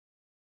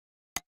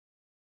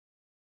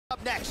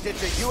Up next,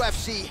 it's a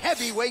UFC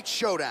heavyweight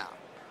showdown.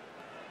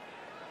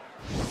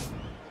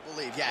 I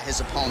believe, yeah, his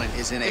opponent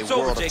is in a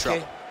world of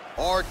trouble.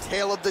 Our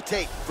tale of the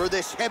tape for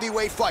this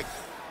heavyweight fight.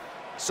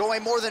 So a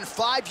more than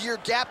 5-year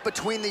gap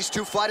between these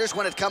two fighters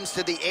when it comes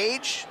to the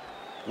age,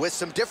 with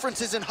some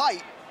differences in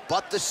height,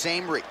 but the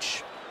same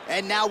reach.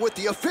 And now with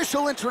the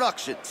official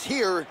introductions,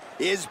 here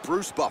is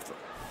Bruce Buffer.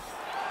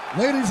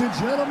 Ladies and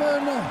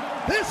gentlemen,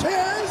 this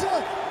is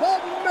the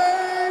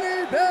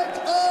main event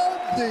of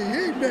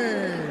the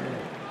evening.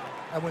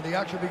 And when the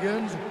action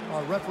begins,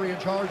 our referee in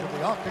charge of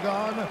the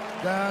Octagon,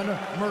 Dan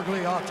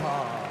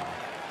Murgliata.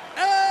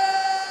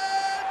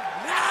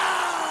 And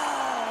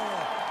now,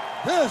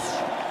 this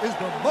is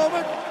the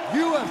moment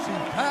UFC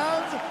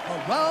fans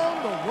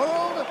around the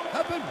world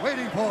have been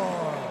waiting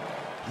for.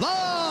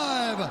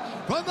 Live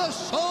from the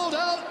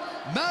sold-out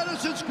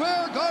Madison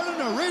Square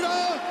Garden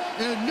Arena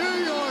in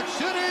New York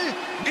City,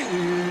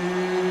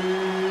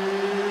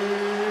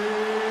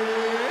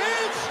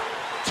 it's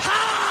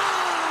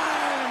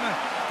time!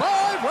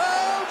 5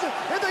 rounds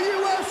in the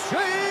UFC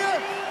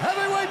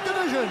heavyweight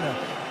division.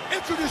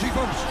 Introducing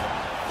first,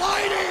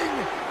 fighting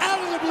out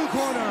of the blue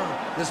corner.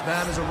 This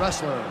man is a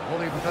wrestler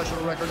holding a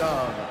professional record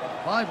of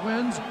 5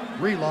 wins,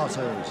 3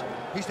 losses.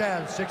 He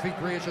stands 6 feet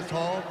 3 inches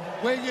tall,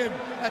 weighing in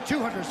at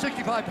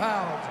 265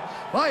 pounds.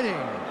 Fighting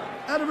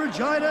out of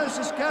Regina,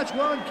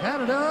 Saskatchewan,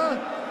 Canada.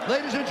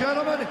 Ladies and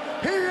gentlemen,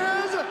 he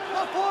is a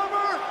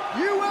former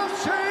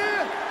UFC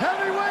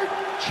heavyweight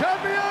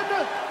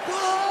champion,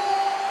 Brock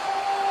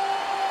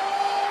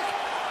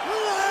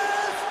Lesnar!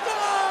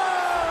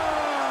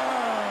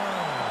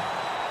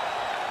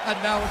 And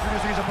now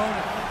introducing his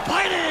opponent,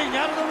 fighting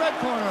out of the red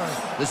corner.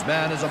 This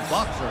man is a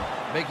boxer,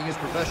 making his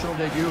professional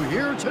debut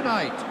here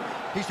tonight.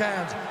 He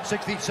stands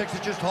 6 feet 6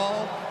 inches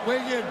tall,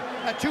 weighing in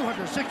at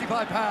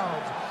 265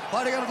 pounds.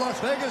 Fighting out of Las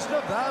Vegas,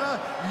 Nevada,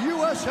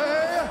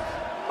 USA,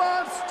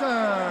 Monster.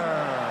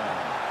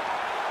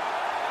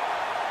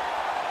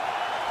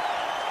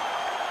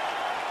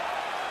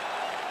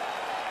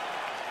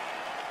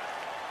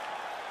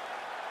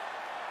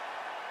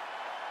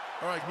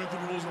 All right, commit to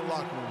the rules in the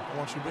locker room. I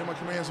want you to obey my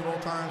commands at all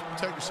times,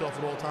 protect yourself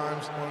at all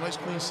times. I want a nice,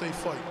 clean, safe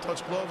fight.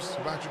 Touch gloves,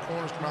 back your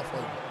corners, come out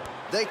fighting.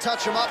 They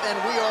touch him up, and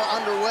we are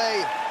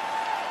underway.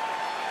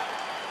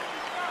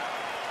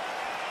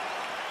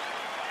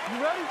 You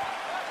ready?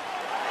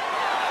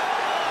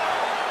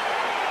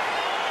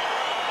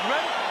 You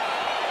ready?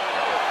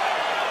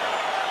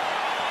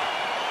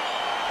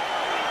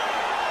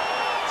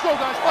 Let's go,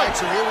 guys. All right,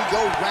 so here we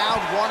go.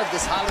 Round 1 of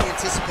this highly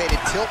anticipated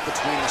tilt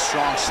between the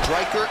strong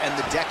striker and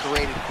the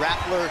decorated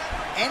grappler.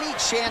 Any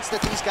chance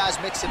that these guys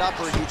mix it up,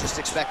 or are you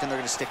just expecting they're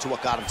going to stick to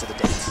what got them to the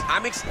dance?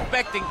 I'm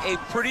expecting a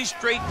pretty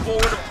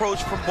straightforward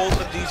approach from both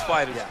of these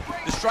fighters. Yeah.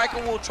 The striker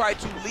will try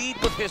to lead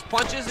with his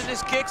punches and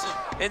his kicks,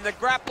 and the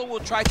grappler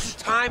will try to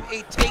time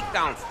a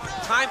takedown,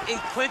 time a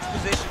clinch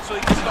position so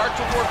he can start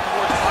to work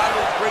towards a lot of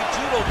those great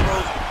judo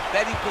throws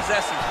that he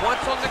possesses.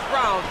 Once on the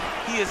ground,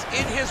 he is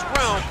in his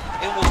realm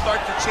and will start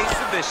to chase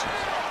submissions.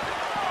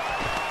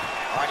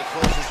 All right, he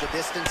closes the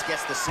distance,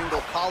 gets the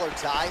single collar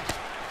tie.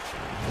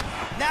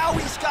 Now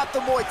he's got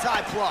the Muay Thai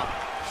plug.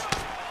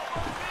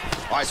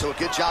 All right, so a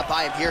good job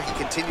by him here. He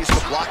continues to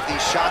block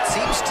these shots.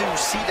 Seems to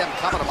see them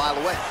coming a mile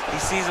away. He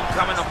sees them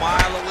coming a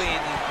mile away, and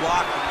he's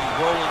blocking, he's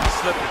rolling, he's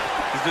slipping.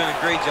 He's doing a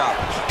great job.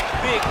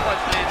 Big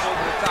punch lands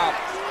over the top.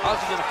 How's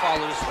he gonna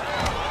follow this one?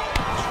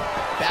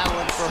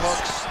 Battling for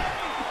hooks.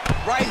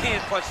 Right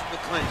hand punch to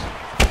the clinch.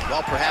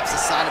 Well, perhaps a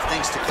sign of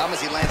things to come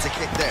as he lands a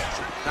kick there.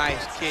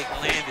 Nice kick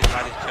landed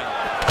by this gentleman.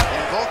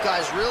 And both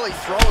guys really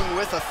throwing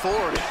with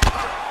authority.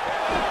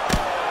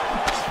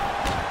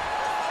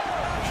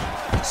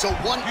 So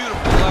one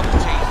beautiful level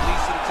change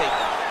leads to the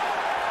takedown.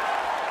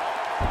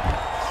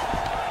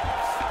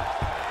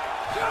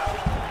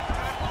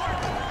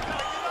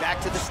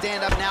 Back to the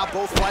stand-up now,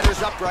 both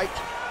fighters upright.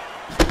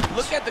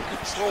 Look at the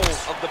control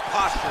of the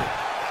posture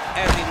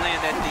as they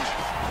land that knee.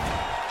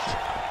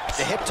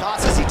 The hip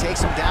toss as he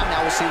takes him down.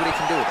 Now we'll see what he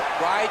can do with it.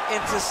 Right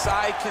into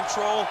side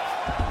control.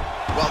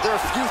 Well, there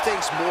are a few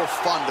things more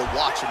fun to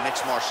watch in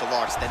mixed martial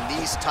arts than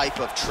these type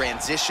of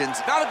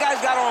transitions. Now the guy's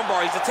got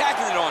armbar. He's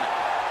attacking it on it.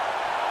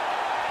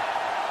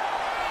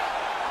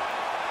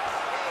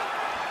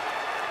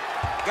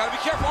 Gotta be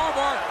careful,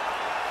 armbar.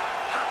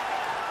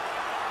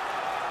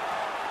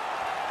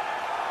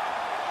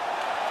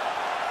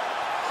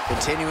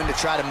 Continuing to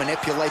try to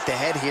manipulate the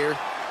head here.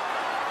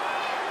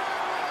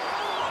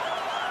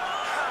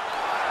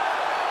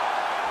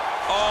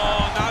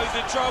 Oh, now he's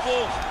in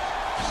trouble.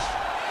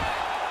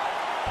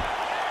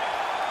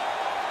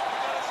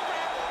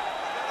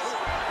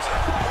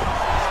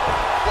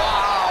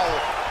 Wow.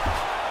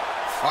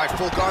 All right,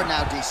 full guard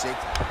now, DC.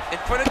 And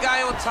for the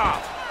guy on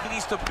top, he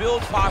needs to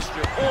build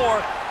posture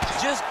or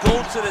just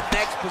go to the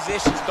next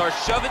position. Start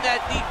shoving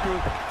that knee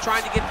through,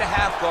 trying to get the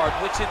half guard,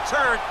 which in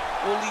turn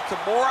will lead to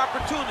more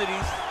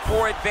opportunities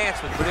for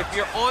advancement. But if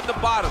you're on the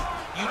bottom,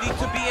 you need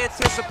to be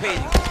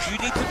anticipating. You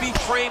need to be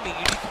framing.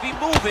 You need to be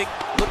moving,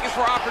 looking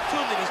for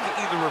opportunities to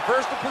either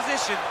reverse the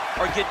position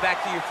or get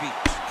back to your feet.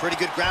 Pretty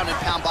good ground and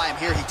pound by him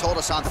here. He told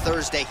us on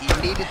Thursday he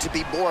needed to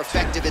be more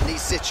effective in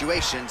these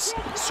situations.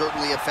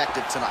 Certainly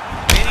effective tonight.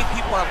 Many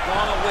people have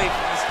gone away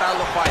from this style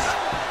of fighting.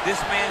 This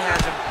man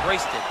has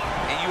embraced it,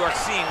 and you are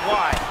seeing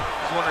why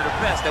he's one of the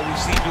best that we've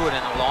seen do it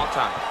in a long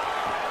time.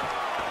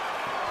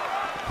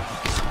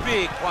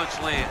 Big punch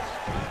lands.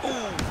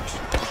 Ooh.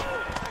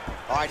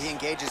 All right, he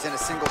engages in a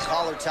single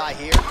collar tie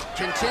here.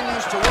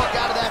 Continues to work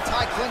out of that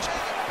tie clinch.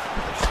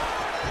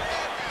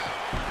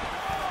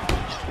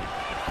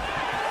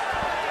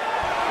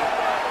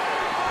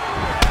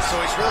 So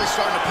he's really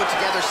starting to put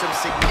together some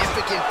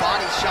significant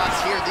body shots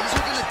here. These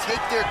are going to take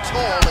their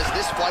toll as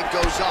this fight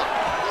goes on.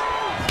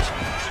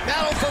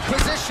 Battle for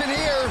position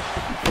here.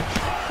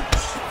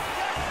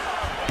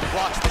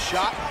 Blocks the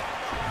shot.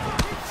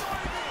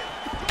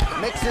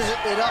 Mixes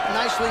it up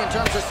nicely in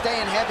terms of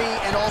staying heavy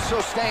and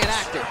also staying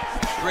active.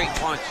 Great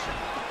punch.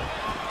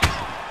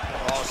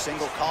 Oh,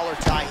 single collar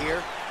tie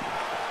here.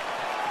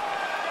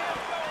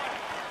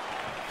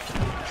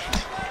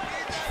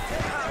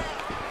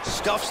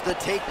 Stuffs the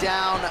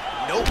takedown,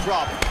 no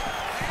problem.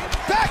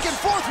 Back and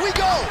forth we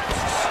go!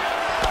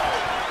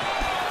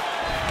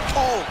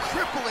 Oh,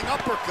 crippling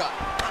uppercut.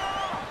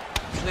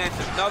 Lands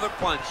another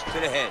punch to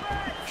the head.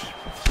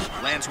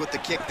 Lands with the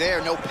kick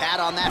there, no pad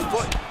on that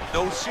foot.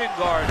 No shin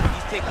guard.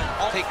 He's taking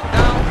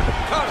down,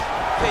 cut him.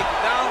 Take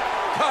it down,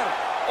 cut him.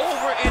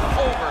 Over and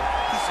over,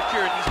 he's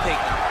securing these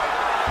takedowns.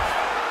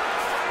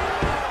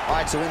 All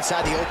right, so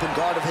inside the open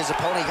guard of his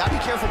opponent. You gotta be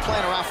careful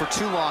playing around for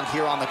too long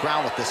here on the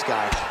ground with this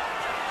guy.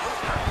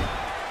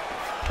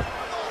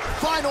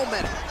 Final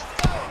minute.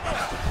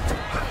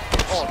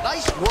 Oh,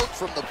 nice work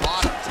from the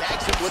bottom.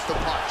 Tags him with the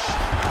punch.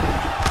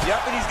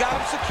 Yep, and he's got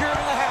him secured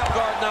in the half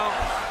guard now.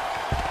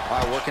 All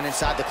right, working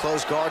inside the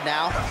closed guard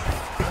now.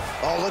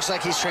 Oh, looks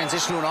like he's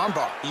transitioned to an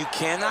armbar. You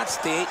cannot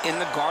stay in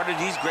the guard of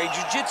these great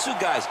jiu-jitsu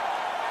guys.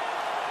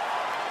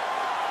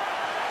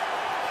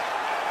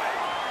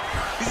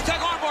 He's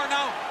attacking armbar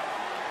now.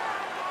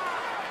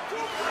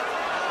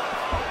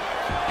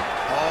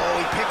 Oh,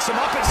 he picks him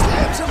up and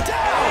slams him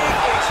down.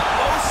 Big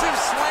explosive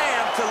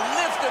slam to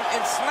lift him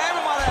and slam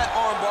him out of that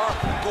armbar.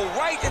 Go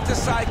right into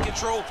side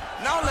control.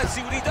 Now let's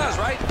see what he does,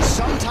 right?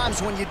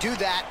 Sometimes when you do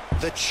that,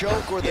 the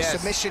choke or the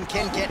submission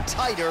can get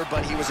tighter,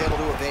 but he was able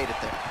to evade it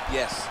there.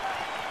 Yes.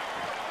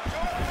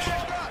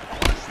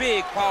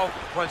 Big, powerful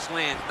punch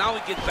lands. Now he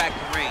gets back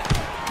to range.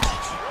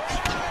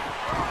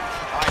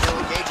 All right,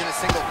 he'll engage in a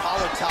single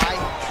collar tie.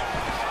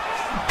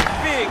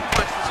 Big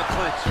punch to the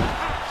clinch.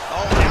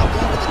 Oh, now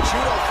going with the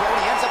judo throw.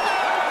 He ends up...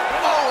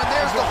 Oh, and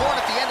there's the horn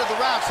at the end of the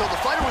round. So the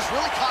fighter was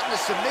really caught in a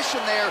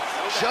submission there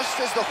just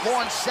as the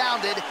horn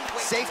sounded.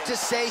 Safe to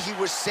say he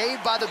was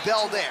saved by the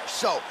bell there.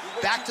 So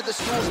back to the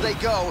stools they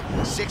go.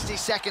 60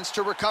 seconds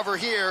to recover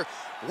here.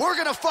 We're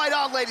going to fight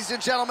on, ladies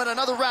and gentlemen.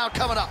 Another round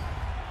coming up.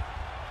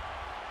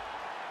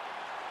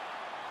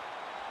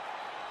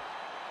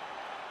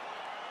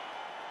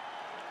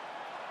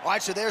 All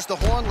right, so there's the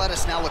horn. Let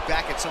us now look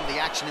back at some of the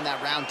action in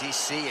that round,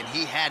 DC, and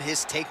he had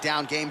his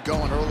takedown game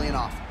going early and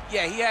often.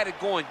 Yeah, he had it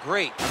going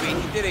great. I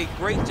mean, he did a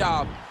great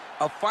job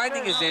of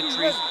finding his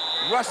entries,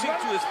 rushing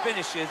to his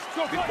finishes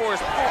before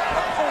his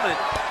opponent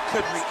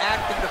could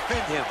react and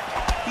defend him.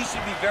 He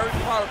should be very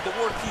proud of the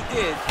work he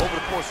did over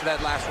the course of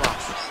that last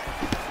round.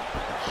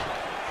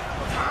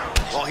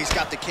 Well, he's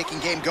got the kicking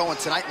game going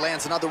tonight.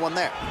 Lands another one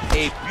there.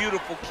 A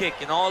beautiful kick,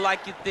 and all I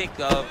can think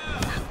of,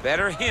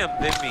 better him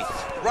than me.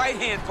 Right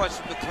hand punch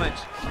from the clinch.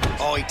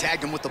 Oh, he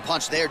tagged him with the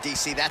punch there,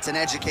 DC. That's an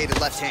educated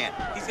left hand.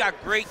 He's got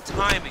great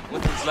timing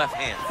with his left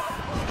hand.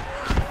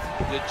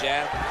 Good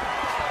jab.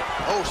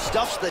 Oh,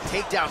 stuffs the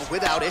takedown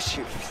without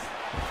issue.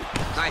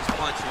 Nice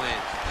punch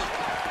lands.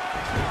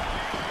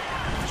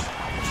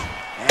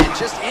 And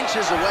just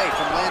inches away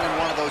from landing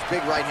one of those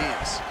big right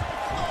hands.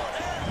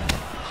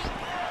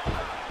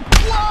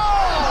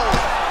 Whoa!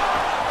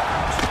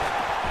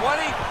 What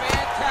a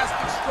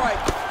fantastic strike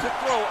to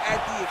throw at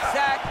the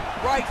exact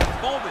right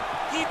moment.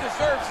 He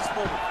deserves this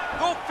moment.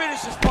 Go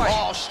finish this fight.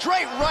 Oh,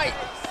 straight right.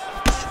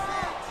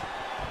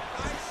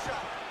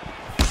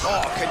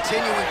 Oh,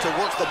 continuing to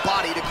work the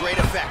body to great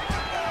effect.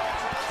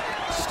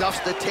 Stuffs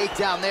the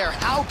takedown there.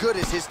 How good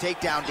is his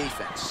takedown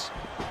defense?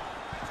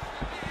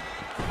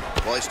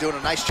 Well, he's doing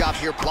a nice job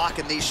here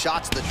blocking these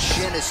shots. The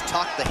chin is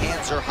tucked, the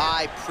hands are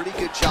high. Pretty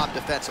good job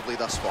defensively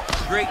thus far.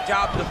 Great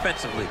job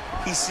defensively.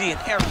 He's seeing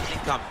everything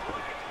coming.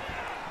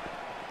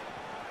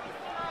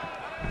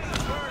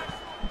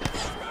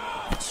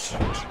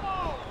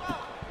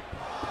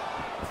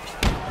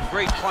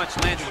 Great punch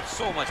landed with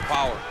so much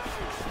power.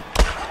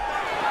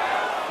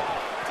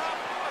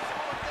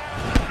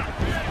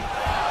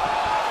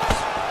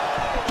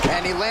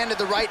 And he landed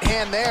the right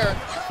hand there.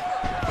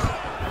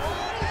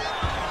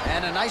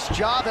 And a nice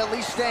job at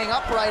least staying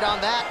upright on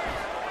that.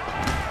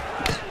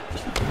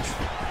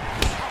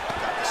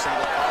 Got the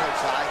single collar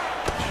tie.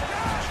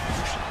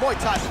 Muay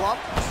Thai plump.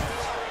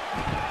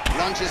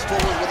 Lunges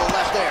forward with a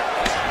left there.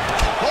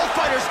 Both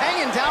fighters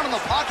hanging down in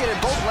the pocket and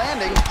both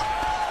landing.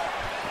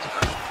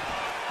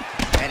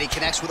 And he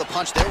connects with a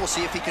punch there. We'll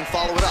see if he can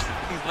follow it up.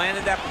 He's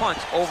landed that punch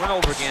over and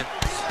over again.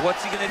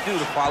 What's he gonna do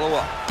to follow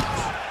up?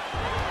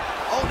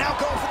 Oh, now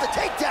going for the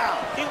takedown.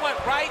 He went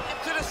right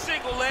into the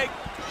single leg,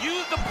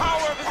 used the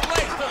power of his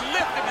legs to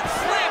lift him and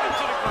slam him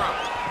to the ground.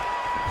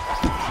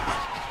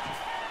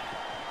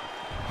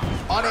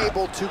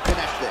 Unable to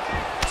connect there.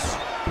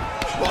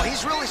 Well,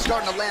 he's really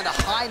starting to land a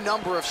high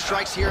number of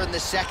strikes here in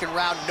the second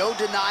round. No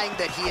denying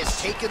that he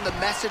has taken the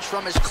message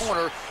from his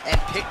corner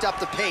and picked up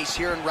the pace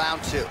here in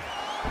round 2.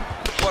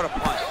 What a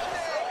punch.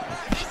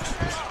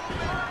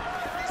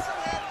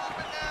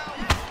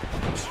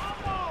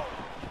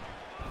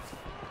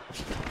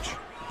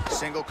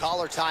 Single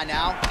collar tie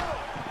now.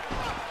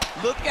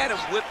 Look at him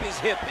whip his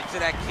hip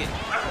into that kick.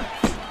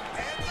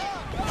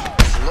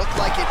 Looked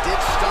like it did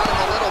stun him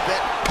a little bit.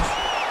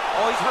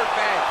 Oh, he's hurt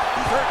bad.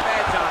 He's hurt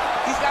bad, John.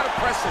 He's got to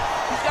press it.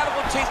 He's got to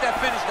go chase that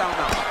finish down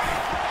now.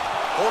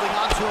 Holding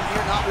on to him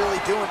here, not really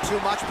doing too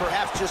much,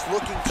 perhaps just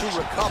looking to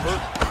recover.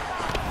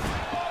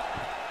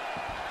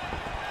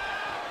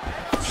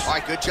 All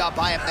right, good job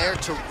by him there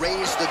to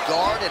raise the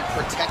guard and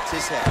protect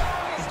his head.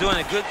 He's doing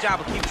a good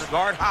job of keeping the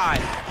guard high,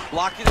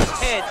 blocking his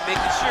head,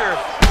 making sure.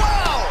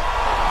 Wow!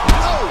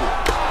 Oh!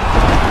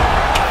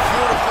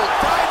 Beautiful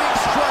diving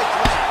strike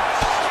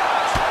lands.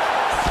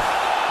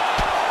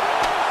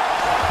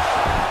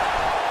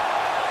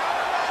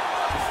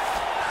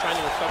 Trying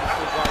to recover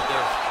full guard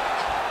there.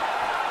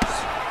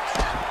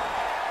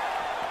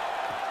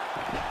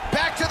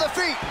 Back to the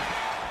feet.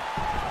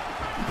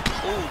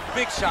 Ooh,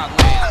 big shot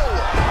land. Oh!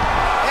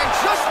 And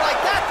just like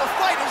that, the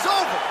fight is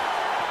over.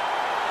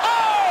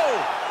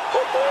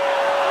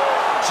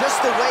 Just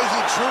the way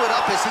he drew it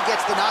up as he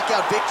gets the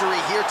knockout victory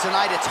here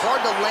tonight, it's hard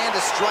to land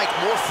a strike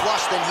more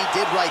flush than he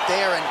did right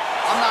there, and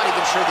I'm not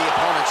even sure the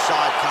opponent saw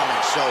it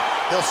coming. So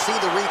he'll see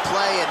the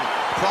replay and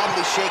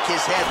probably shake his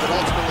head, but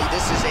ultimately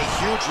this is a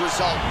huge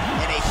result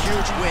and a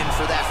huge win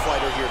for that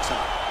fighter here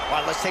tonight. All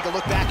right, let's take a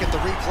look back at the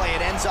replay.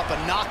 It ends up a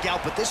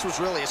knockout, but this was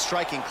really a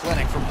striking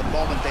clinic from the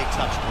moment they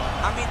touched blood.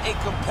 I mean, a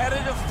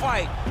competitive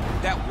fight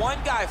that one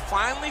guy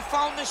finally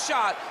found the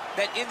shot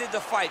that ended the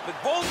fight. But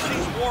both of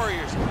these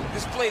warriors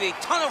displayed a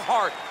ton of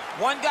heart.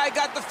 One guy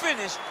got the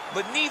finish,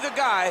 but neither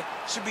guy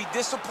should be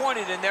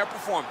disappointed in their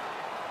performance.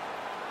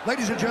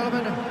 Ladies and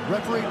gentlemen,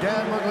 referee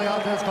Dan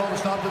Mergliata has called a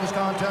stop to this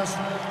contest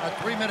at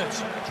 3 minutes,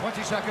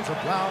 20 seconds of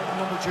round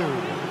number 2.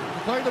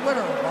 Declaring the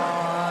winner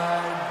by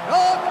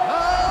knockout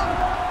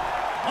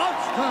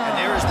monster. And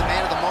there is the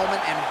man of the moment,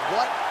 and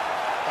what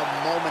a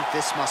moment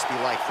this must be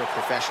like for a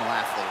professional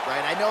athlete,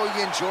 right? I know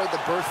you enjoyed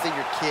the birth of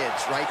your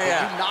kids, right? But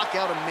you knock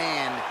out a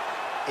man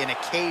in a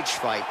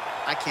cage fight,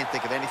 I can't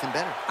think of anything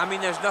better. I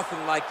mean, there's nothing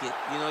like it.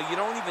 You know, you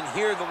don't even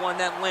hear the one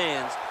that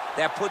lands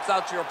that puts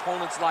out your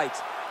opponent's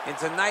lights. And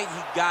tonight,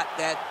 he got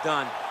that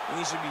done. And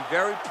he should be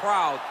very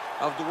proud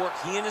of the work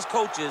he and his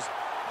coaches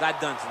got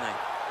done tonight.